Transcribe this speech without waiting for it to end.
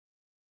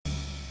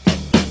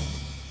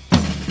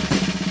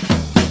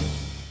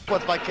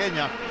backwards by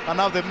Kenya, and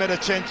now they've made a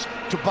change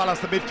to balance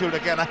the midfield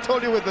again. I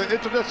told you with the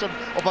introduction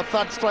of a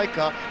third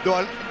striker, they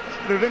were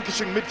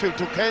relinquishing midfield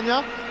to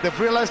Kenya. They've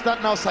realized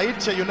that now. Saidi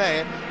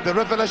Kyeyune, the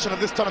revelation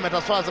of this tournament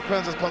as far as the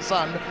Cranes is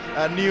concerned,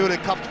 a newly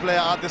capped player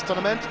at this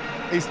tournament,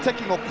 is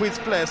taking Okwi's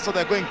place, so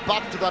they're going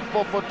back to that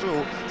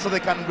 4-4-2 so they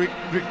can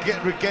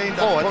regain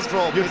that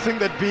control. You'd think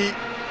they'd be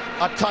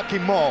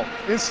attacking more.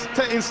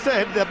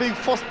 Instead, they're being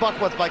forced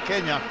backwards by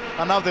Kenya,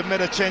 and now they've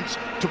made a change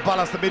to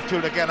balance the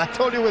midfield again. I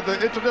told you with the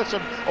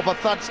introduction of a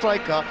third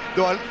striker,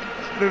 they were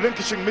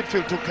relinquishing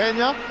midfield to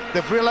Kenya.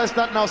 They've realized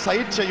that now.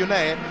 Saidi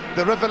Kyeyune,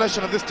 the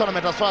revelation of this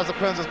tournament as far as the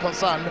Cranes is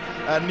concerned,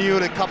 a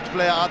newly capped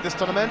player at this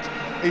tournament,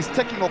 is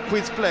taking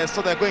Okwi's place,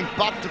 so they're going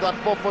back to that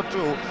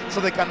 4-4-2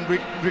 so they can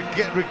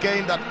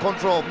regain that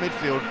control of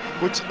midfield,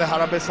 which the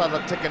Harambee Stars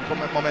have taken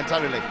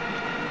momentarily.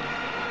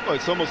 Oh,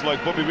 it's almost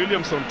like Bobby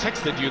Williamson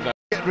texted you that.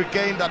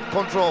 Regain that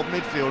control of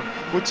midfield,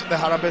 which the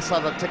Harambee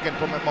Stars have taken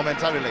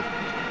momentarily.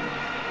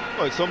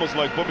 Oh, it's almost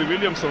like Bobby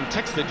Williamson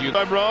texted you.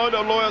 Time round,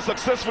 our lawyer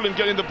successful in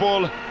getting the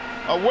ball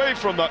away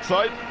from that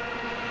side.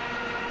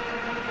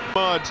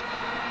 Mud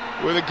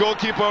with the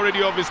goalkeeper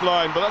already off his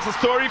line, but that's a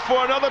story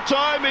for another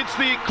time. It's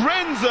the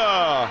Cranes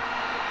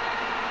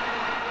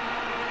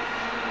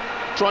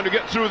trying to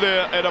get through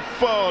there at a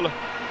foul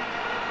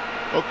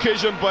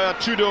occasioned by a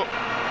Thoug.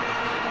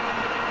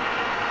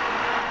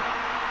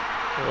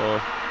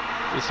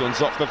 This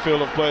one's off the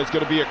field of play. It's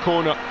going to be a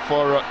corner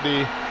for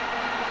the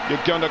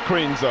Uganda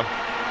Cranes.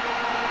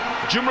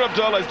 Jumra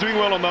Abdallah is doing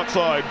well on that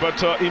side,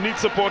 but he needs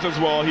support as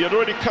well. He had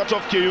already cut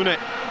off Kyeyune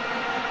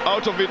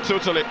out of it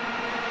totally.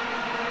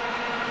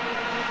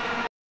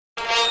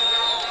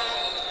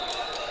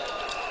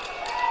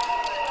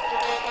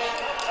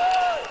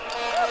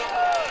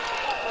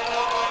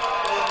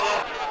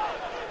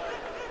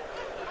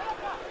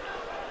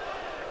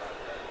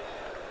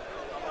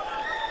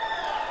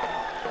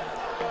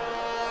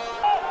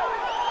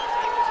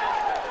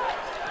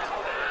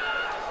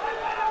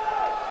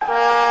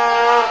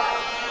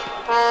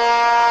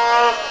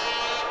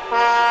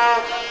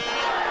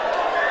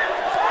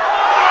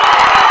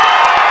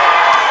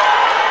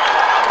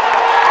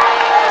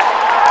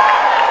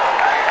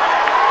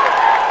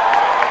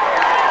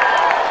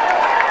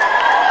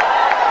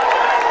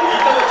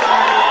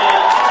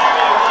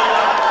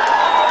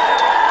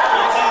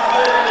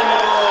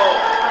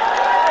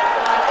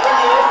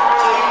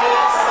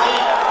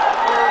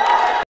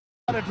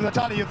 To the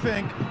tally, you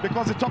think,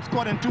 because he top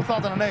scored in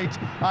 2008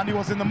 and he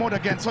was in the mood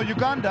again. So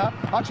Uganda,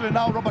 actually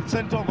now Robert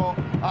Sentogo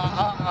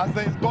as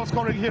the goal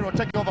scoring hero,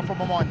 taking over from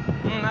Momon.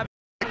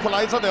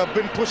 Equalizer, they have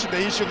been pushing the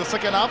issue in the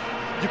second half.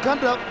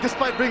 Uganda,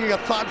 despite bringing a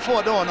third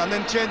forward on and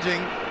then changing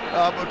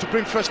to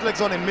bring fresh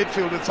legs on in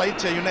midfield with Saidi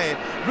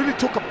Kyeyune, really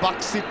took a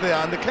back seat there,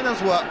 and the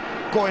Kenyans were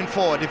going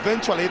forward.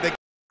 Eventually they...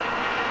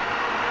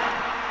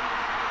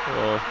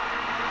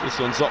 This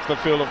one's off the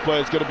field of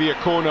play. It's going to be a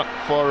corner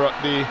for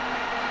the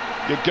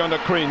Uganda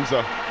Cranes.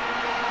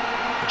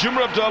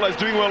 Jumra Abdallah is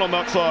doing well on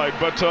that side,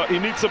 but he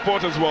needs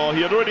support as well.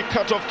 He had already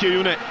cut off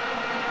Kyeyune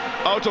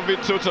out of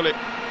it totally.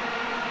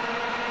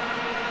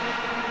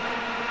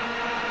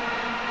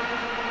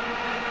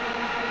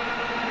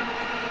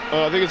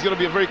 I think it's going to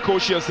be a very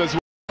cautious as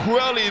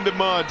well in the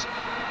mud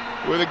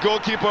with the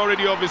goalkeeper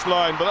already off his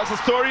line, but that's a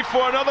story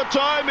for another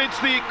time. It's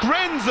the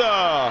Cranes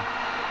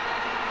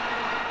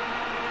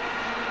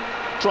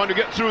trying to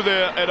get through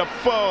there at a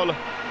foul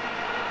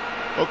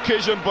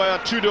occasioned by a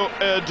Thoug,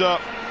 and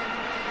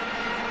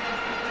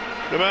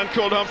the man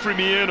called Humphrey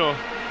Mieno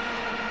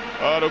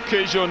had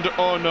occasioned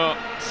on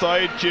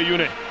Saidi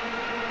Kyeyune.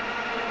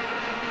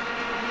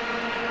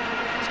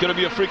 It's going to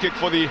be a free kick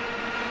for the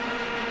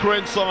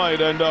Crane side,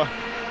 and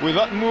with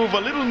that move, a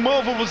little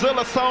more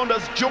vuvuzela sound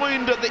has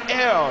joined the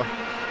air,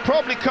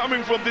 probably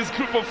coming from this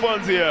group of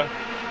fans here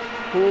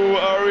who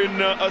are in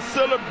a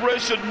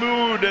celebration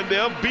mood, and they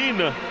have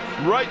been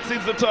right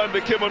since the time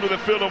they came onto the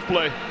field of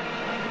play.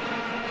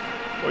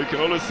 Well, you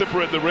can always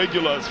separate the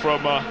regulars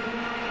from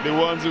the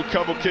ones who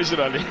come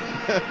occasionally.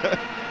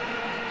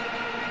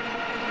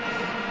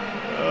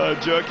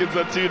 Joaquin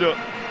Zatido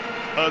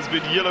has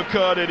been yellow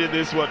carded in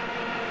this one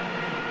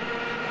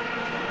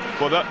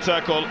for that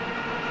tackle.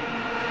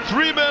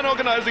 3 men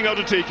organizing how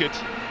to take it.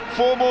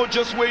 4 more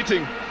just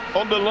waiting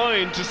on the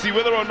line to see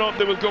whether or not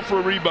they will go for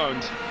a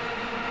rebound.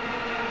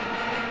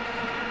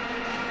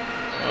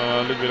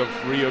 A little bit of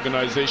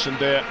reorganization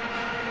there.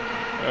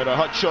 And a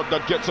hot shot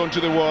that gets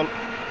onto the wall.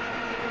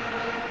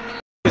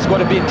 He's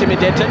going to be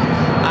intimidated,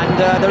 and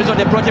the reason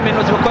they brought him in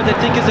was because they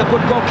think he's a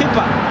good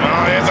goalkeeper.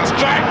 Oh, here's a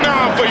strike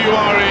now for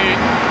URA.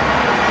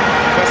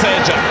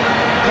 Passenger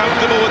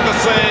comfortable with the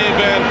save,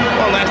 and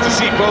well, nice to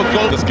see both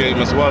goals this game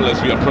as well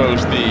as we approach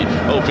the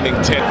opening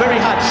 10. Very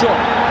hard shot.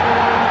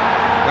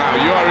 Now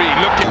URA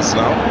looking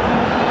now.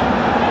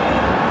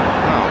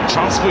 Now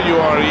chance for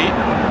URA.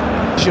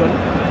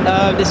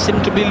 They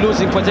seem to be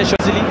losing possession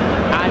easily,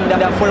 and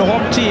for a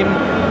home team,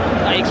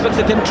 I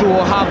expected them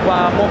to have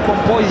more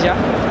composure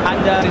and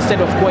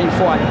instead of going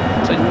forward.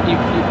 So you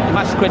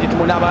must credit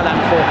Munabalan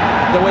for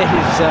the way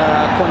he's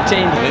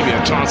contained. Maybe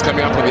a chance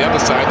coming up on the other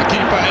side. The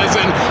keeper is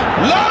in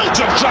loads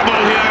of trouble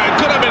here. It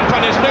could have been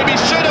punished, maybe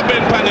should have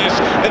been punished.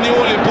 And the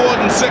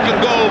all-important second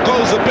goal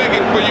goes a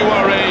begging for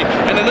URA.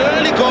 And an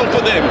early goal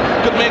for them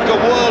could make a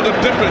world of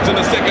difference in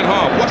the second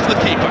half. Watch the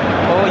keeper.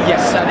 Oh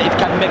yes, and it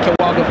can make a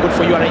world of good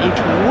for URA. It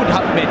would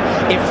have been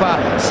if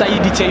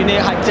Saidi Kyeyune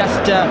had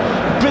just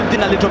breathed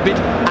in a little bit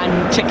and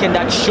taken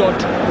that shot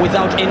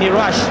without any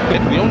rush.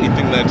 The only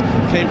thing that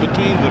came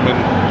between them and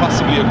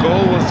possibly a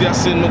goal was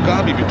Yasin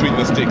Mugabe between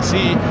the sticks.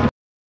 He